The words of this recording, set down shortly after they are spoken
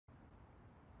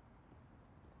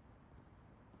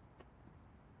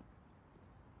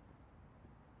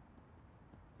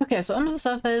Okay, so Under the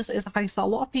Surphaze is a heist that a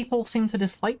lot of people seem to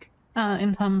dislike,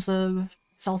 in terms of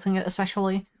stealthing it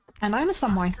especially, and I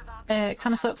understand why. It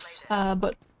kind of sucks,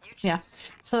 but yeah.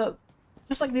 So,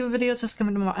 just like the other videos, just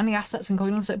coming about any assets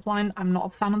including zipline, I'm not a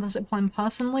fan of the zipline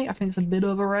personally. I think it's a bit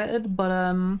overrated, but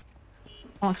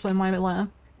I'll explain why a bit later.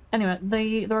 Anyway,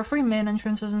 there are 3 main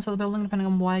entrances into the building depending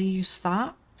on where you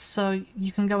start, so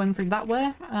you can go in through that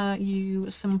way. You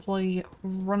simply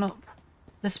run up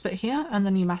this bit here, and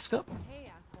then you mask up.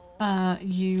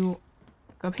 You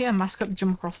go up here, mask up,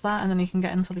 jump across that, and then you can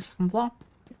get into the 2nd floor.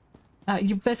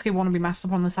 You basically want to be masked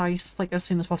up on this heist like as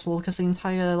soon as possible because the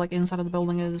entire like inside of the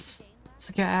building is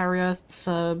secure area,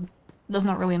 so there's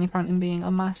not really any point in being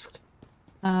unmasked.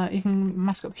 You can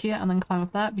mask up here and then climb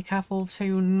up there. Be careful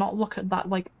to not look at that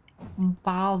like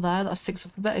bar there that sticks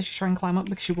up a bit as you try and climb up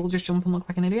because you will just jump and look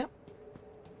like an idiot.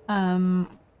 And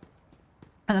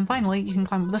then finally you can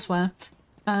climb up this way.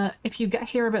 If you get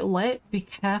here a bit late, be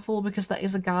careful because there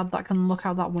is a guard that can look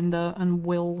out that window and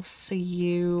will see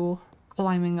you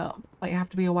climbing up, that you have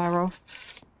to be aware of.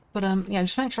 But yeah,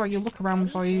 just make sure you look around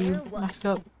before you mask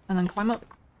up and then climb up.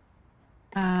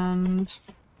 And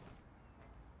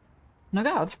no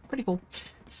guard. Pretty cool.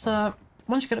 So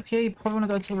once you get up here, you probably want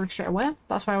to go to the roof straight away.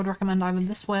 That's why I would recommend either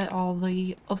this way or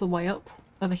the other way up,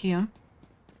 over here.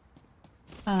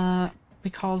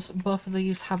 Because both of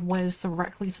these have ways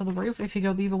directly to the roof. If you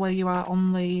go the other way, you are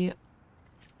on the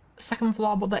 2nd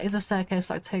floor, but there is a staircase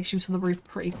that takes you to the roof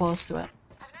pretty close to it.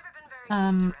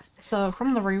 So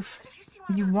from the roof,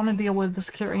 you want to deal with the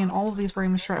security in all of these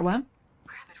rooms straight away.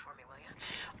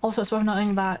 Also, it's worth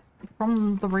noting that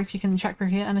from the roof you can check through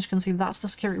here, and as you can see, that's the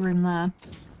security room there.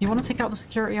 You want to take out the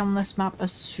security on this map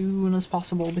as soon as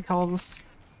possible because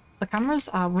the cameras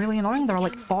are really annoying. There are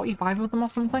like 45 of them or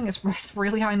something. It's a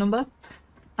really high number.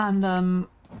 And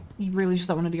you really just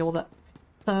don't want to deal with it.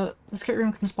 So the security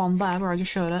room can spawn there, where I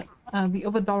just showed it. The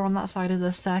other door on that side is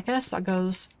a staircase that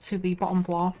goes to the bottom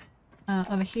floor.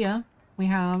 Over here, we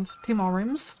have 2 more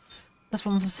rooms. This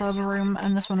one's a server room,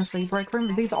 and this one is the break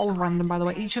room. These are all random, by the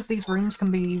way. Each of these rooms can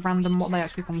be random what they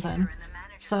actually contain.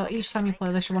 So each time you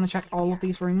play this, you want to check all of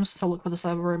these rooms to look for the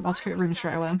server room or security room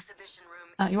straight away.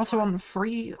 You also want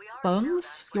free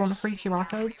phones. You want free QR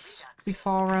codes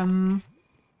before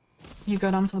you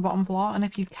go down to the bottom floor. And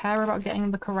if you care about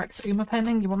getting the correct UMA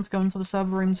painting, you want to go into the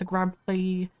server room to grab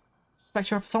the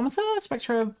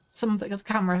spectrophotometer, something, the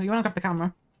camera. You want to grab the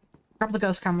camera. Grab the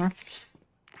ghost camera.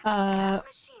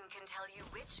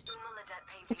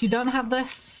 If you don't have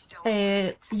this,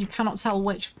 you cannot tell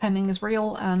which painting is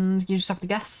real, and you just have to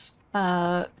guess.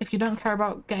 If you don't care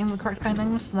about getting the correct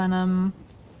paintings, then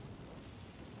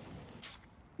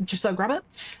just don't grab it.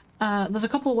 There's a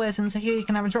couple of ways into here. You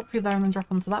can either drop through there and then drop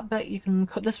onto that bit. You can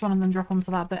cut this one and then drop onto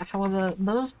that bit. However,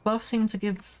 those both seem to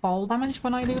give fall damage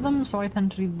when I do them, so I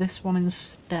tend to do this one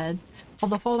instead.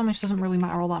 Although fall damage doesn't really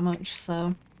matter all that much,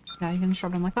 so yeah, you can just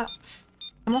drop them like that.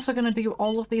 I'm also going to do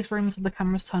all of these rooms with the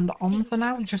cameras turned on for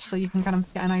now, just so you can kind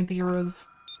of get an idea of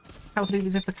how to do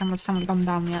these if the cameras haven't gone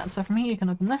down yet. So from here you can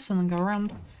open this and then go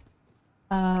around.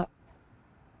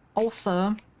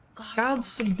 Also,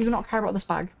 guards do not care about this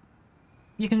bag.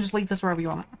 You can just leave this wherever you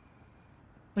want it,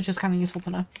 which is kind of useful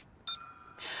to know.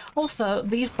 Also,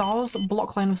 these doors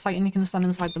block line of sight and you can stand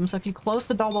inside them, so if you close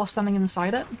the door while standing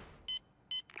inside it,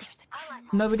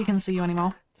 nobody can see you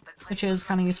anymore, which is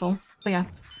kind of useful. But yeah,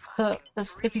 so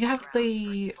if you have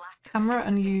the camera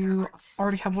and you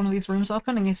already have one of these rooms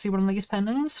open and you see one of these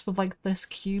paintings with like this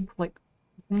cube, like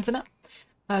things in it,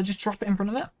 just drop it in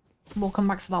front of it. We'll come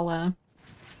back to that later.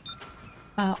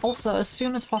 Also, as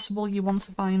soon as possible, you want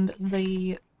to find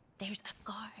the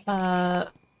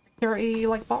security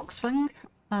like box thing,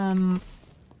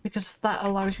 because that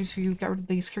allows you to get rid of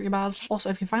the security bars. Also,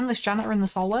 if you find this janitor in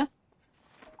this hallway,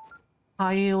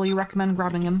 highly recommend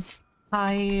grabbing him.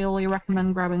 Highly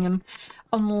recommend grabbing him,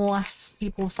 unless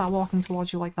people start walking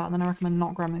towards you like that. Then I recommend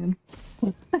not grabbing him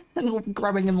and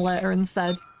grabbing him later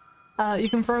instead. You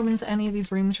can throw him into any of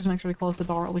these rooms. Just make sure you close the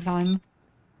door. It'll be fine.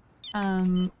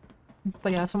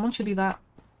 But yeah, so once you do that,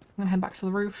 I'm gonna head back to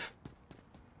the roof.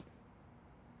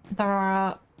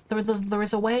 There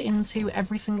is a way into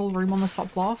every single room on the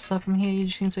top floor, so from here you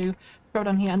just need to go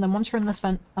down here, and then once you're in this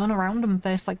vent, turn around and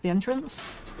face like the entrance,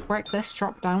 break this,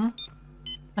 drop down,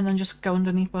 and then just go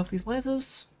underneath both these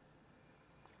lasers,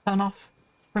 turn off,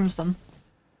 room's done.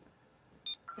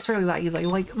 It's really that easy.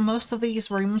 Like, most of these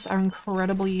rooms are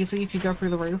incredibly easy if you go through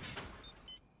the roof.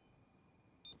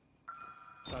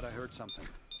 Thought I heard something.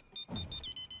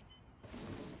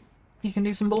 You can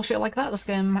do some bullshit like that. This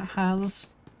game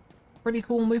has pretty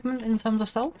cool movement in terms of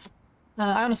stealth.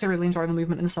 I honestly really enjoy the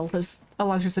movement in stealth. It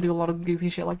allows you to do a lot of goofy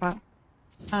shit like that.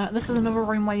 This is another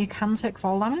room where you can take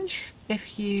fall damage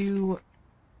if you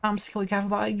aren't particularly careful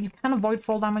about it. You can avoid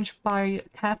fall damage by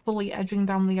carefully edging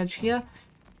down the edge here.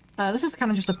 This is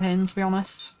kind of just a pain, to be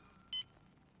honest.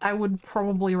 I would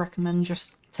probably recommend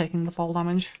just taking the fall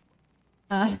damage.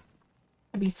 To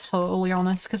be totally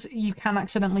honest, because you can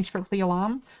accidentally trip the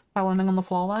alarm by landing on the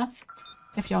floor there,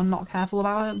 if you're not careful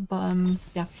about it, but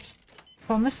yeah.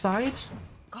 So on this side,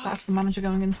 that's the manager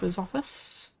going into his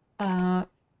office. So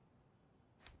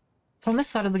on this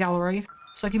side of the gallery,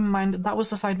 so keep in mind, that was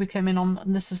the side we came in on,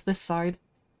 and this is this side.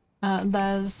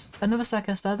 There's another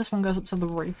staircase there, this one goes up to the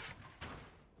roof.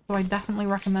 So I definitely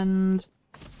recommend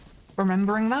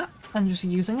remembering that and just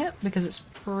using it, because it's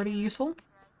pretty useful.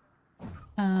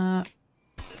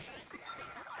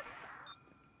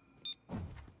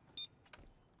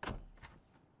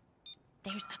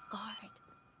 There's a guard.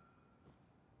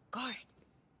 Guard.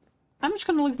 I'm just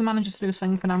gonna leave the manager to do his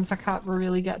thing for now, because I can't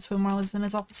really get to him while he's in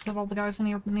his office with all the guys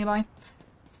nearby.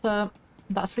 So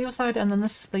that's the other side, and then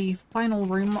this is the final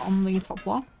room on the top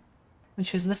floor,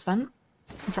 which is this vent.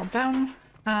 Drop down,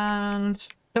 and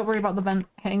don't worry about the vent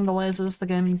hitting the lasers, the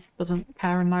game doesn't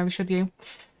care, and neither should you.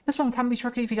 This one can be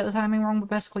tricky if you get the timing wrong, but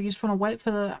basically you just want to wait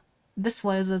for this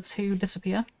laser to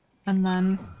disappear, and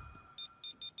then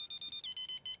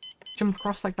jump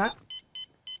across like that.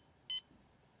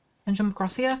 And jump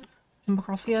across here, jump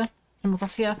across here, jump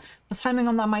across here. The timing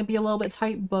on that might be a little bit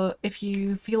tight, but if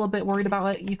you feel a bit worried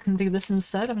about it, you can do this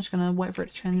instead. I'm just gonna wait for it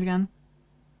to change again.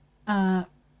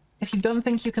 If you don't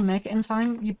think you can make it in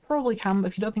time, you probably can, but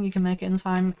if you don't think you can make it in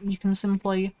time, you can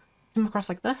simply jump across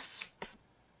like this,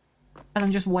 and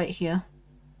then just wait here.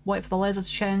 Wait for the laser to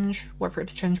change, wait for it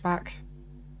to change back,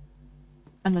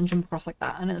 and then jump across like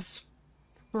that, and it's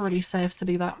pretty safe to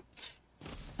do that.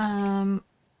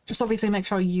 Just obviously make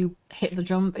sure you hit the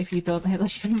jump. If you don't hit the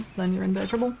jump, then you're in bit of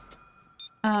trouble.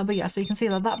 But yeah, so you can see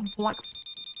that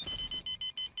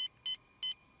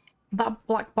that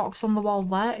black box on the wall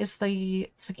there is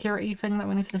the security thing that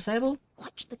we need to disable.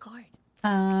 Watch the guard.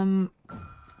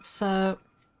 So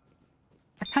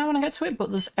I kind of want to get to it, but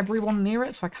there's everyone near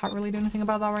it, so I can't really do anything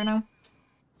about that right now.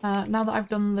 Now that I've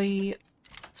done the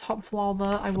top floor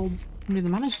there, I will do the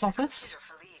manager's office.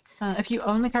 If you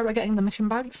only care about getting the mission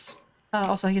bags,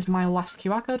 also here's my last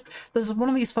QR code. There's one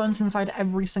of these phones inside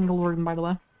every single room, by the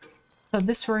way. So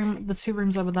this room, the two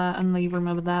rooms over there, and the room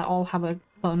over there all have a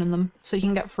phone in them, so you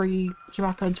can get free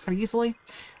QR codes pretty easily.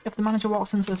 If the manager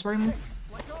walks into this room,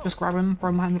 just grab him, throw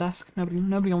him behind the desk.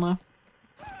 Nobody will know.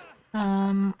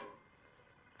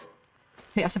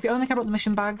 Yeah, so if you only care about the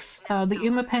mission bags, the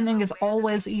UMA painting is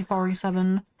always E4,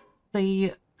 E7.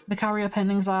 The Vicario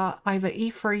paintings are either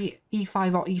E3,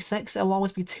 E5, or E6. It'll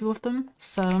always be two of them,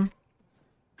 so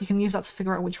you can use that to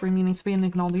figure out which room you need to be in and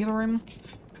ignore the other room.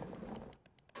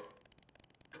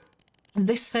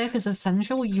 This safe is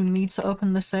essential. You need to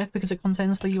open this safe because it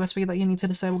contains the USB that you need to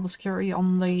disable the security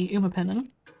on the UMA painting.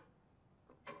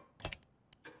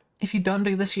 If you don't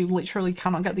do this, you literally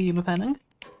cannot get the UMA painting.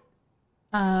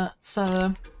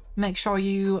 So make sure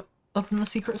you open the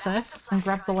secret safe and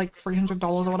grab the like $300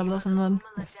 or whatever that's in the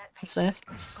safe.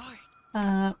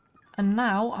 And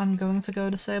now I'm going to go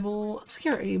disable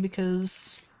security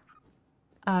because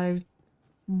I've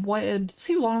waited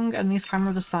too long and these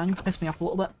cameras are starting to piss me off a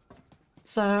little bit.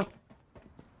 So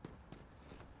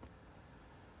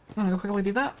I'm gonna go quickly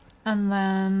do that, and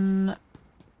then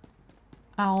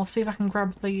I'll see if I can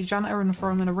grab the janitor and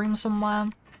throw him in a room somewhere.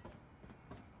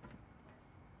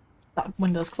 That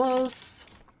window's closed.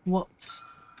 Whoops.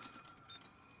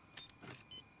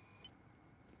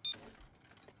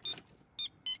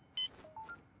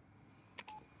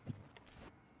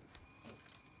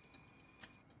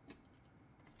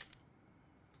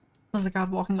 There's a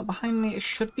guard walking up behind me. It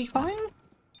should be fine.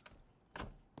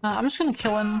 I'm just gonna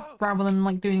kill him rather than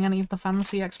like doing any of the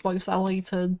fancy exploits that allow you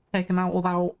to take him out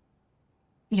without,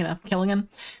 you know, killing him.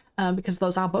 Because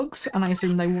those are bugs, and I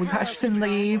assume they will be patched in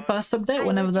the first update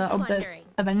whenever the update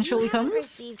eventually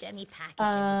comes. Any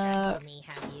to me,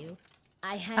 have you?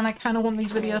 And I kind of want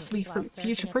these videos to be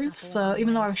future-proof, so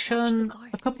even though I've shown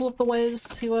a couple of the ways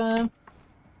to, or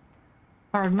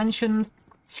I've mentioned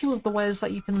two of the ways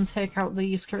that you can take out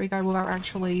the security guy without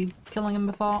actually killing him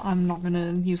before, I'm not going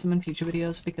to use them in future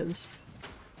videos because,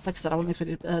 like I said, I want these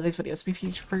videos to be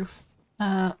future-proof.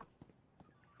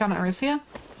 Janitor is here.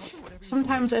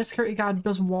 Sometimes a security guard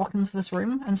does walk into this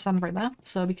room and stand right there,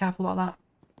 so be careful about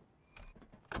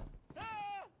that.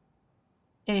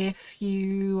 If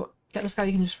you get this guy,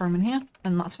 you can just throw him in here,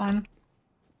 and that's fine.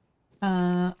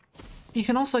 You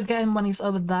can also get him when he's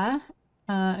over there.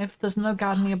 If there's no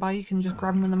guard nearby, you can just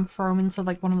grab him and then throw him into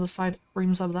like one of the side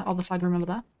rooms over there, or the side room over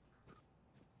there.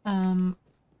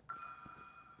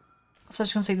 So as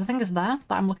you can see, the thing is there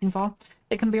that I'm looking for.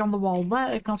 It can be on the wall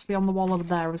there, it can also be on the wall over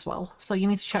there as well. So you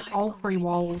need to check all 3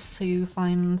 walls to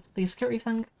find the security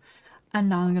thing. And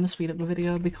now I'm going to speed up the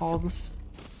video because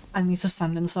I need to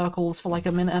stand in circles for like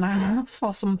a minute and a half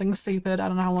for something stupid. I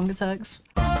don't know how long it takes.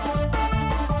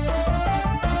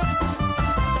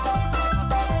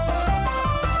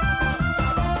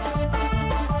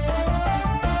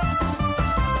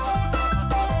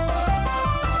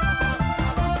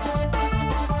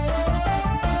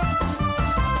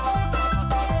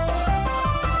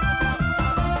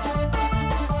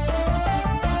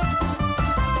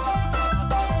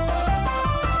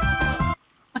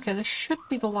 Okay, this should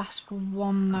be the last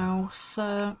one now,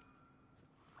 so...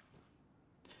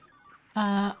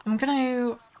 I'm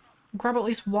gonna grab at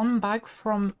least 1 bag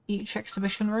from each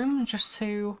exhibition room, just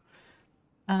to...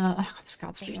 oh god, this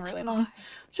card's being really long.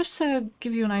 Just to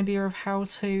give you an idea of how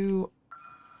to...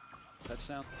 That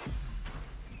sound.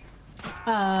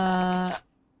 How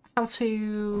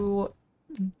to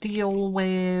deal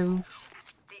with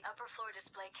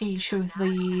each of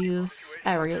these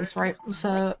areas, right?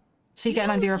 So you get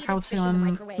an idea of how to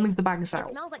move the bags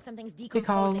out,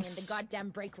 because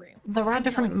there are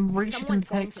different routes you can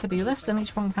take to do this, and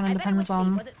each one kind of depends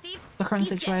on the current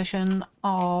situation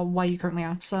or where you currently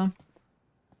are. So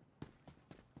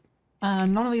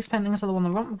none of these paintings are the one I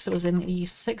want because it was in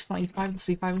E6, not E5.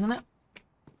 The C5, isn't it?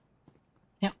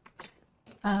 Yep.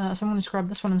 So I'm going to just grab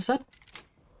this one instead.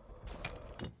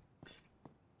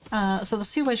 So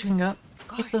there's 2 ways you can go.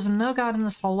 If there's no guard in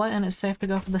this hallway and it's safe to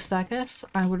go for the staircase,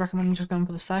 I would recommend just going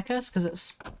for the staircase because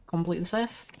it's completely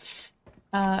safe.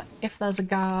 If there's a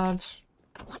guard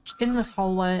in this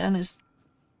hallway and it's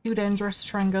too dangerous to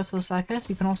try and go to the staircase,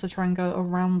 you can also try and go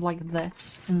around like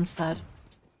this instead.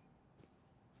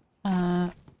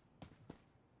 Guard.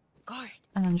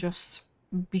 And then just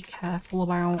be careful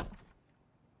about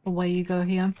the way you go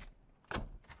here.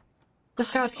 This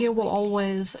guard here will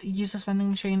always use this vending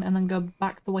machine and then go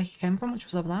back the way he came from, which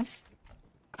was over there.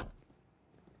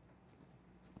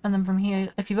 And then from here,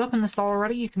 if you've opened this door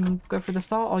already, you can go through this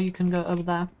door or you can go over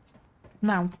there.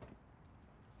 Now,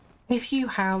 if you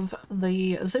have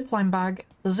the zipline bag,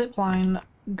 the zipline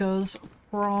goes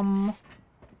from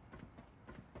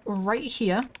right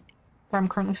here, where I'm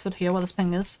currently stood here, where this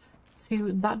ping is,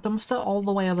 to that dumpster all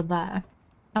the way over there.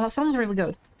 Now that sounds really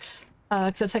good.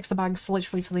 Because it takes the bags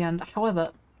literally to the end.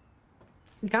 However,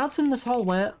 guards in this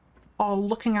hallway are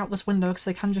looking out this window because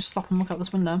they can just stop and look out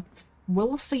this window.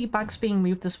 Will see bags being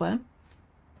moved this way.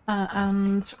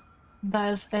 And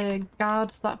there's a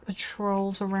guard that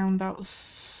patrols around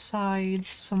outside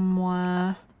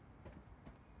somewhere.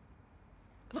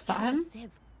 Is that him?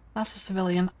 That's a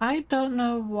civilian. I don't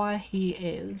know where he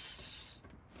is.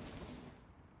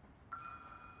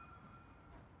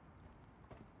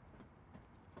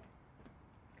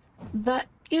 There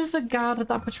is a guard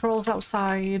that patrols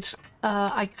outside.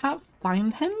 I can't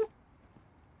find him,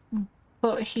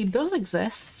 but he does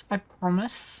exist, I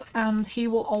promise, and he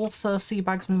will also see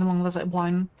bags moving along the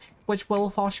zipline, which will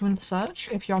force you into search.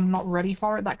 If you're not ready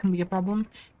for it, that can be a problem.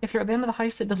 If you're at the end of the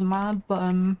heist, it doesn't matter, but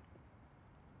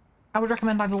I would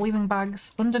recommend either leaving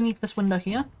bags underneath this window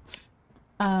here,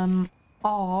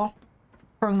 or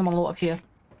throwing them all up here.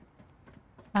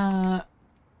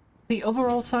 The other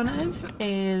alternative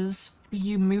is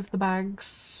you move the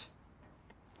bags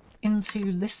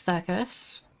into this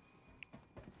staircase,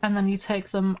 and then you take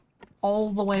them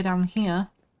all the way down here.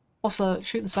 Also,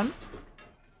 shoot this vent.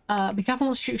 Be careful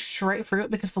not to shoot straight through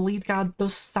it, because the lead guard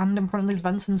does stand in front of these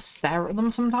vents and stare at them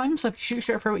sometimes, so if you shoot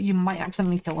straight through it, you might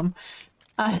accidentally kill him.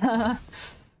 But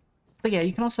yeah,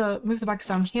 you can also move the bags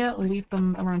down here, leave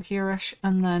them around here-ish,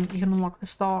 and then you can unlock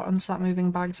this door and start moving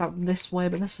bags out this way,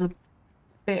 but this is a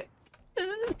bit...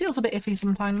 It feels a bit iffy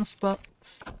sometimes, but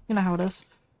you know how it is.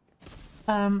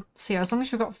 So yeah, as long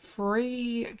as you've got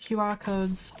 3 QR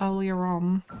codes earlier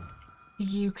on,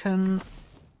 you can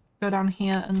go down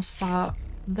here and start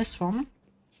this one.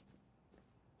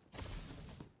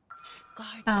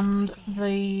 And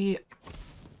the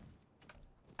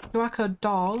QR code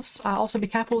doors, also be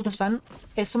careful with this vent.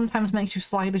 It sometimes makes you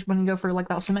slide when you go through like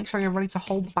that, so make sure you're ready to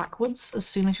hold backwards as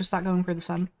soon as you start going through this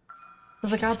vent.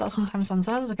 There's a guard that sometimes stands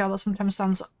there, there's a guard that sometimes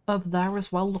stands over there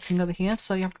as well, looking over here,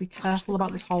 so you have to be careful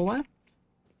about this hallway.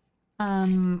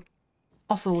 Also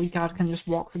the lead guard can just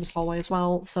walk through this hallway as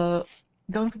well, so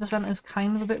going through this vent is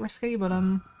kind of a bit risky, but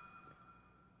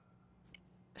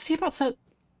is he about to...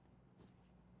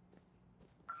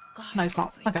 No, he's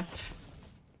not. Okay.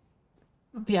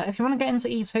 But yeah, if you want to get into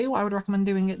E2, I would recommend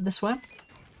doing it this way.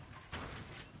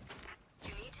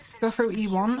 Go through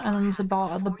E1, and then there's a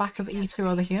bar at the back of E2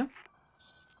 over here.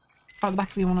 at the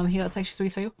back of you one over here that takes you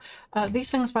through too.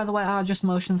 These things, by the way, are just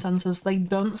motion sensors. They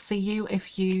don't see you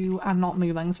if you are not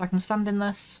moving. So I can stand in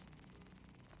this,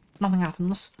 nothing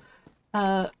happens.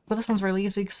 But this one's really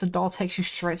easy because the door takes you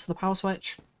straight to the power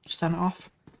switch. Just turn it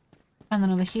off. And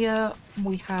then over here,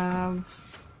 we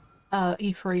have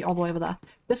E3 all the way over there.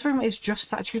 This room is just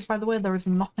statues, by the way. There is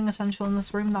nothing essential in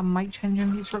this room. That might change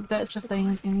in future updates if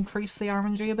they increase the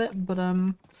RNG a bit, but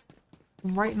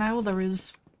right now there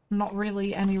is not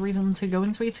really any reason to go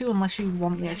into E2 unless you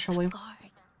want the extra loot.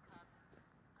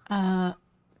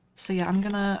 So yeah, I'm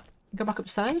gonna go back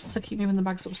upstairs to keep moving the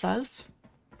bags upstairs.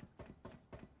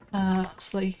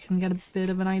 So that you can get a bit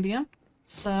of an idea.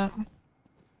 So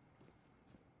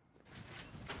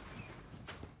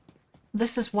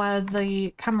this is where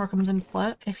the camera comes into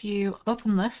play. If you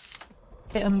open this,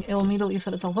 it'll immediately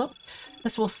set itself up.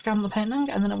 This will scan the painting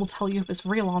and then it will tell you if it's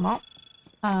real or not.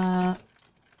 I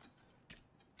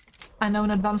know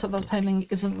in advance that painting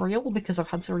isn't real because I've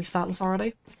had to restart this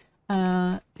already.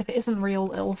 If it isn't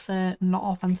real, it'll say not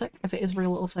authentic. If it is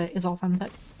real, it'll say is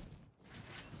authentic.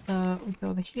 So we go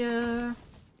over here.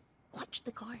 Watch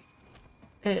the card.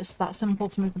 It's that simple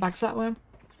to move the bags that way.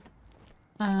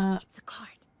 It's a card.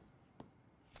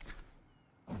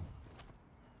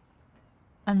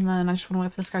 And then I just want to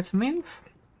wait for this guy to move.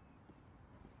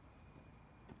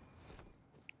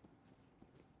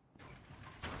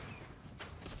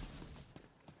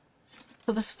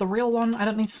 So this is the real one. I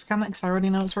don't need to scan it because I already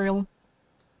know it's real.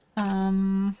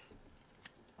 Plug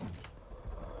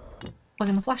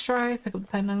in the flash drive, pick up the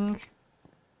painting.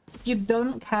 If you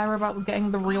don't care about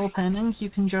getting the real painting, you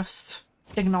can just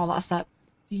ignore that step.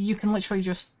 You can literally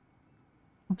just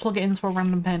plug it into a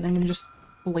random painting and just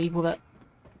leave with it.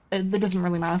 It doesn't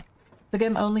really matter. The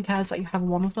game only cares that you have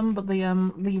one of them, but the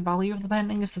value of the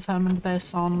painting is determined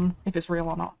based on if it's real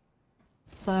or not.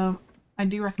 So I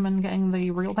do recommend getting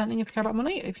the real painting if you care about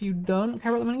money. If you don't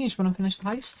care about the money, you just want to finish the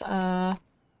heist.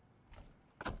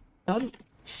 Done.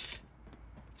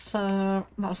 So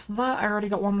that's that. I already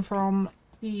got one from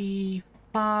E5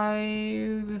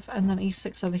 and then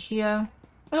E6 over here.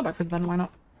 I'll go back for the bin, why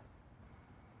not?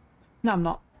 No, I'm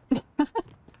not.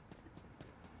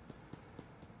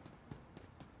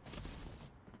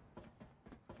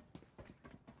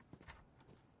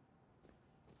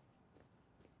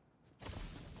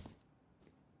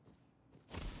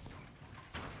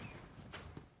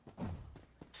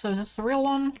 So is this the real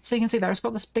one? So you can see there, it's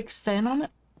got this big stain on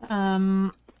it.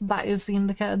 That is the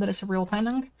indicator that it's a real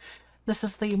painting. This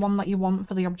is the one that you want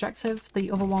for the objective.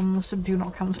 The other ones do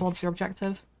not count towards the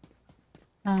objective.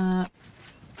 I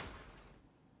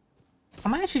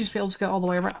might actually just be able to go all the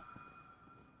way around.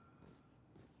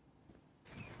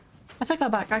 I take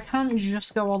that back. I can't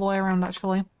just go all the way around,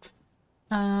 actually.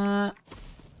 I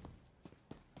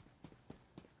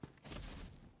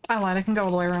lied, I can go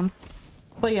all the way around.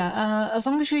 But yeah, as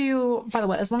long as you... By the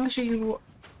way, as long as you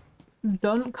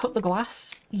don't cut the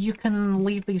glass, you can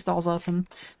leave these doors open.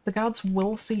 The guards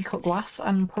will see cut glass,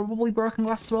 and probably broken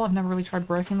glass as well. I've never really tried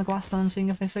breaking the glass and then seeing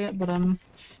if they see it, but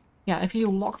yeah, if you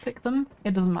lockpick them,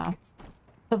 it doesn't matter.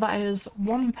 So that is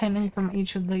one painting from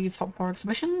each of the top 4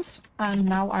 exhibitions, and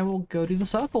now I will go do the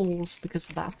circles, because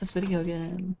that's this video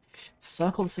game.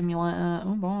 Circle Simulator,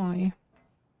 oh boy.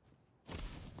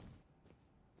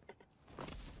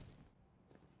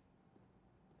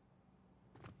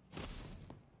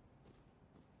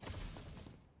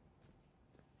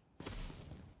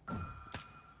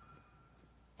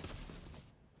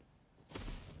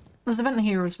 There's a vent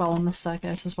here as well on this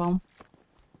staircase as well.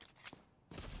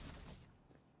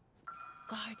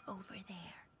 Guard over there.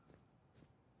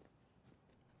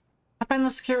 I find the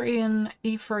security in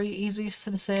E3 easiest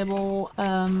to disable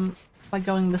by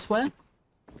going this way.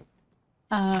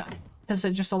 Because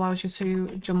it just allows you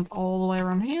to jump all the way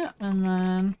around here and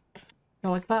then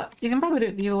go like that. You can probably do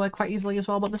it the other way quite easily as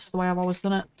well, but this is the way I've always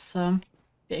done it, so...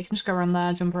 Yeah, you can just go around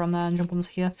there, jump around there, and jump onto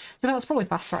here. Yeah, that's probably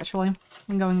faster, actually,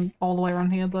 than going all the way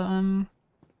around here, but,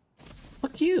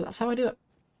 fuck you, that's how I do it.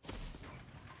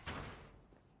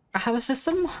 I have a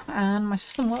system, and my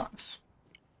system works.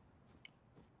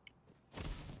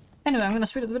 Anyway, I'm gonna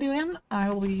speed up the video again. I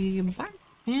will be back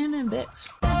in a bit.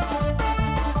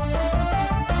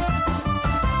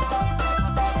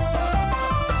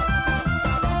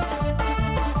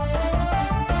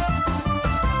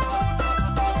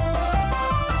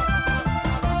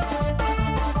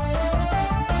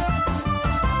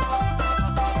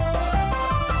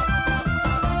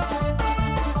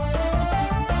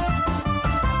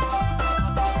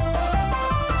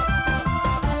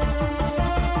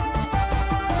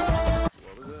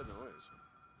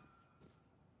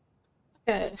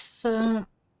 Okay, so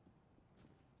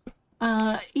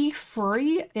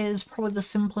E3 is probably the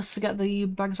simplest to get the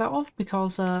bags out of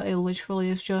because it literally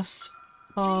is just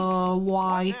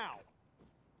why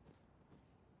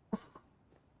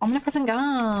omnipresent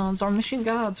guards or machine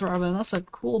guards rather. That's a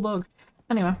cool bug.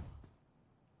 Anyway,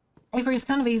 E3 is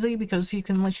kind of easy because you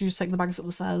can literally just take the bags up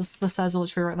the stairs. The stairs are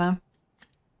literally right there.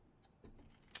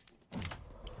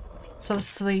 So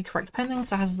this is the correct pending,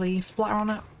 so it has the splatter on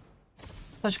it.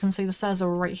 As you can see, the stairs are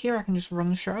right here. I can just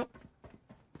run straight up.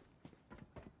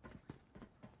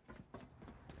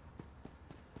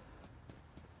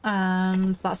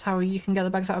 And that's how you can get the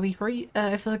bags out of E3.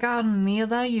 If there's a guard near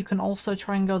there, you can also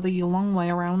try and go the long way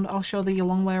around. I'll show the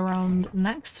long way around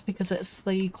next because it's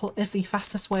the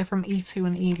fastest way from E2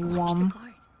 and E1.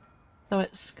 So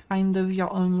it's kind of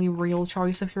your only real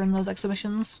choice if you're in those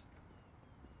exhibitions.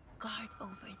 Guard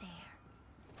over there.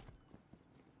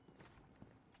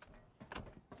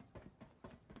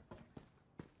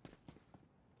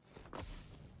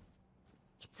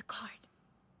 It's a guard.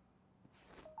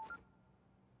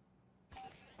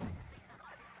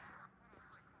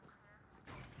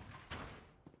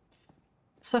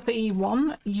 So for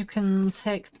E1, you can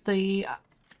take the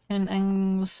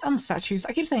paintings and statues.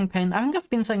 I keep saying paint. I think I've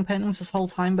been saying paintings this whole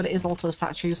time, but it is also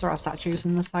statues. There are statues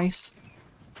in this heist.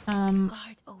 Guard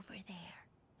over there.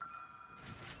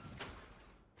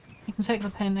 You can take the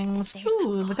paintings.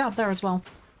 Ooh, there's a guard there as well.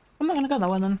 I'm not gonna go that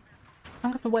way then. I'm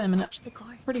gonna have to wait a minute.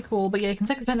 Pretty cool, but yeah, you can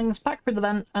take the paintings back through the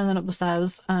vent and then up the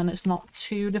stairs, and it's not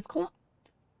too difficult.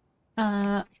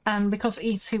 And because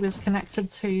E2 is connected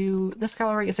to this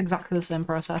gallery, it's exactly the same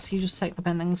process. You just take the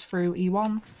paintings through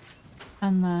E1,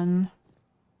 and then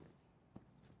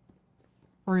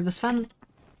through this vent.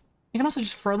 You can also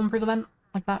just throw them through the vent,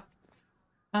 like that.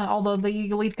 Although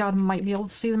the lead guard might be able to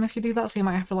see them if you do that, so you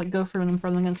might have to like go through and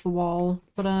throw them against the wall.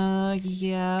 But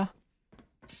yeah.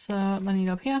 So then you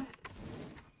go up here.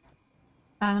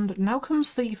 And now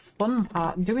comes the fun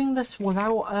part. Doing this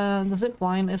without the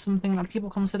zipline is something that people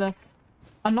consider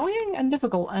annoying and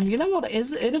difficult. And you know what it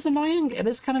is? It is annoying, it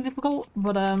is kind of difficult,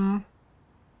 but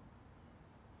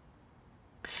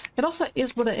it also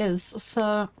is what it is.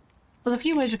 So there's a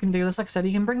few ways you can do this. Like I said,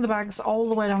 you can bring the bags all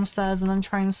the way downstairs and then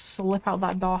try and slip out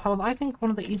that door. However, I think one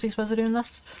of the easiest ways of doing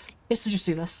this is to just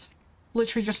do this.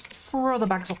 Literally just throw the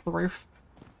bags off the roof.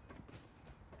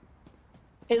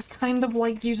 It's kind of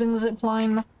like using the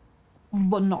zipline,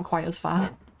 but not quite as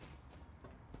far.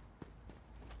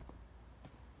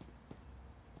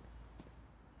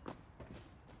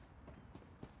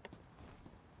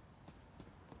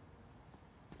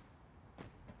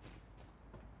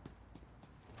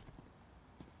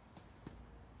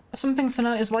 Some things to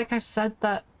note is, like I said,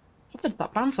 that... How did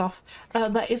that bounce off?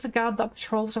 There is a guard that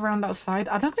patrols around outside.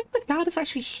 I don't think the guard is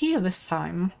actually here this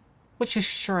time, which is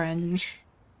strange.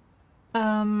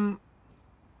 Yeah,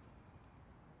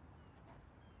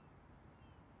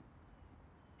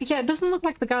 it doesn't look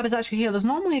like the guard is actually here. There's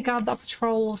normally a guard that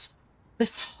patrols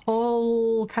this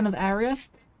whole kind of area,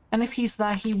 and if he's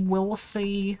there, he will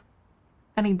see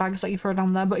any bags that you throw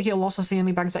down there, but he'll also see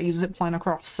any bags that you zipline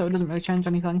across, so it doesn't really change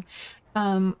anything.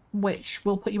 Which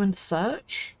will put you into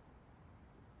search.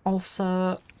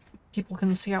 Also, people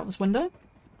can see out this window.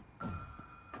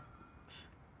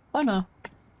 Oh no.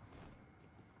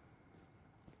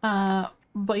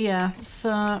 But yeah,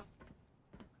 so...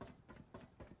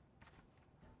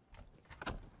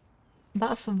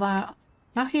 That's that.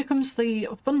 Now here comes the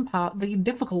fun part, the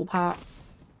difficult part.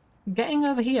 Getting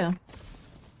over here.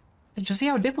 Did you see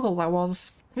how difficult that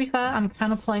was? To be fair, I'm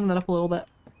kind of playing that up a little bit.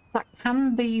 That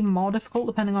can be more difficult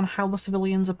depending on how the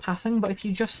civilians are pathing, but if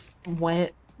you just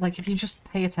wait, like if you just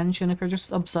pay attention, if you're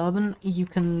just observant, you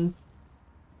can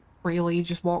really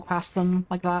just walk past them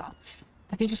like that.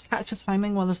 If you just catch a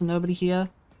timing while there's nobody here,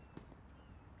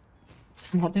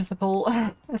 it's not difficult.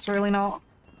 It's really not.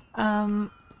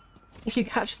 If you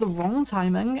catch the wrong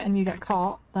timing and you get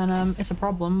caught, then it's a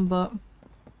problem, but...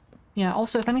 Yeah,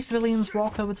 also if any civilians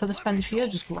walk over to this bench here,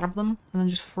 just grab them and then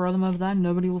just throw them over there,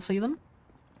 nobody will see them.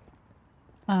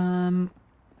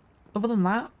 Other than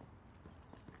that,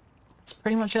 that's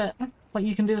pretty much it. Like,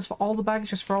 you can do this for all the bags,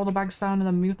 just throw all the bags down and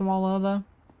then move them all over.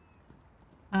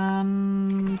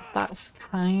 And that's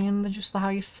kind of just the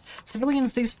heist.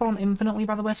 Civilians do spawn infinitely,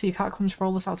 by the way, so you can't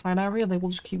control this outside area, they will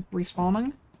just keep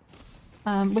respawning.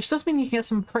 Which does mean you can get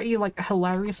some pretty, like,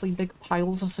 hilariously big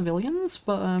piles of civilians,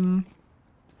 but,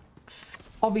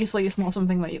 obviously it's not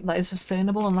something that is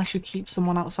sustainable unless you keep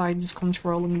someone outside just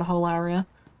controlling the whole area.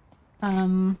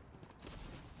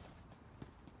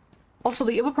 Also,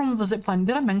 the other problem with the zipline,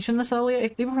 did I mention this earlier?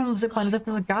 If the other problem with the zipline is if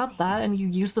there's a guard there and you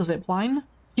use the zipline,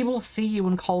 he will see you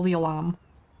and call the alarm.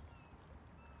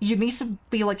 you need to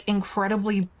be, like,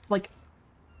 incredibly, like,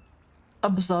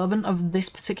 observant of this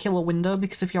particular window,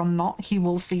 because if you're not, he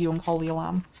will see you and call the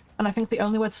alarm. And I think the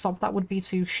only way to stop that would be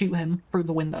to shoot him through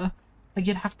the window. Like,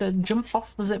 you'd have to jump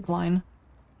off the zip line,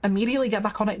 immediately get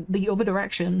back on it the other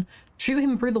direction, shoot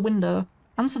him through the window,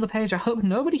 answer the pager, hope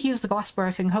nobody hears the glass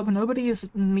breaking, hope nobody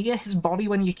is near his body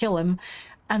when you kill him,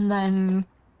 and then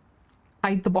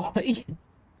hide the body.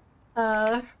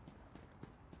 To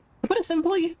put it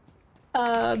simply,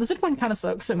 the zipline kind of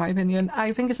sucks, in my opinion.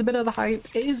 I think it's a bit overhyped.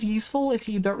 It is useful if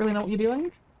you don't really know what you're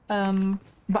doing,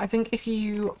 but I think if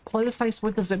you play this heist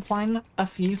with the zipline a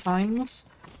few times,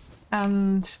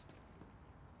 and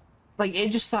like,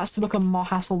 it just starts to become more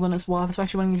hassle than it's worth,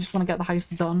 especially when you just want to get the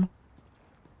heist done.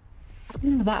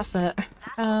 And that's it.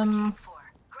 Why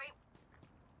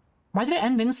did it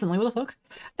end instantly? What the fuck?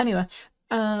 Anyway,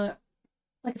 like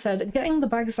I said, getting the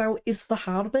bags out is the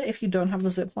hard bit if you don't have the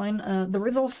zipline. There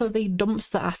is also the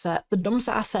dumpster asset. The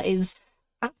dumpster asset is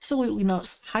absolutely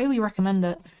nuts. Highly recommend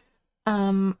it.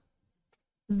 The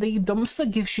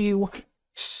dumpster gives you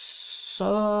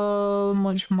so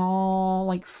much more,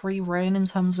 like, free reign in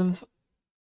terms of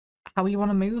how you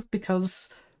want to move,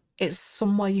 because it's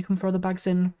somewhere you can throw the bags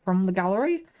in from the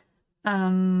gallery,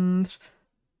 and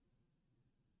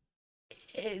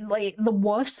like, the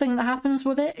worst thing that happens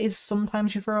with it is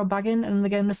sometimes you throw a bag in and the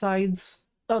game decides,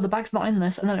 oh, the bag's not in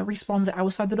this, and then it respawns it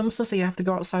outside the dumpster, so you have to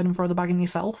go outside and throw the bag in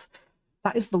yourself.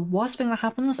 That is the worst thing that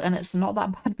happens, and it's not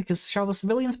that bad because sure, the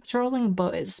civilians patrolling,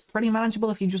 but it's pretty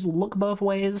manageable if you just look both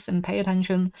ways and pay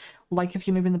attention. Like if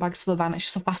you're moving the bags to the van, it's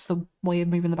just a faster way of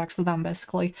moving the bags to the van,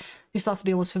 basically. You still have to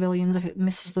deal with civilians if it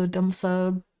misses the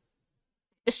dumpster.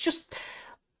 It's just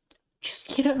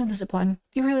you don't need the zipline.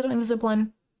 You really don't need the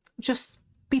zipline. Just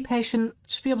be patient,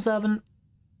 just be observant.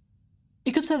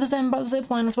 You could say the same about the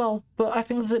zipline as well, but I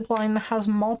think the zipline has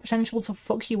more potential to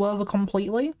fuck you over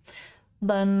completely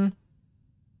than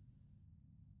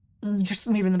just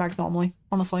moving the bags normally,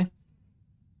 honestly.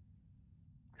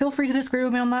 Feel free to disagree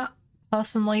with me on that.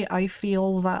 Personally, I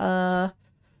feel that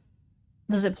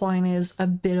the zipline is a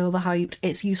bit overhyped.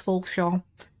 It's useful, sure.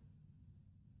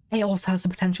 It also has the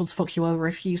potential to fuck you over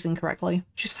if used incorrectly,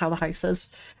 just how the heist is.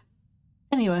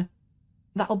 Anyway,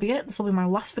 that'll be it. This will be my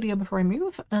last video before I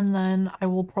move, and then I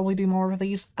will probably do more of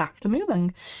these after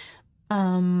moving.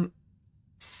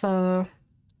 So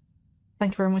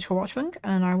thank you very much for watching,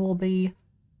 and I will be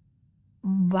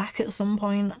back at some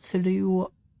point to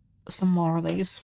do some more of these.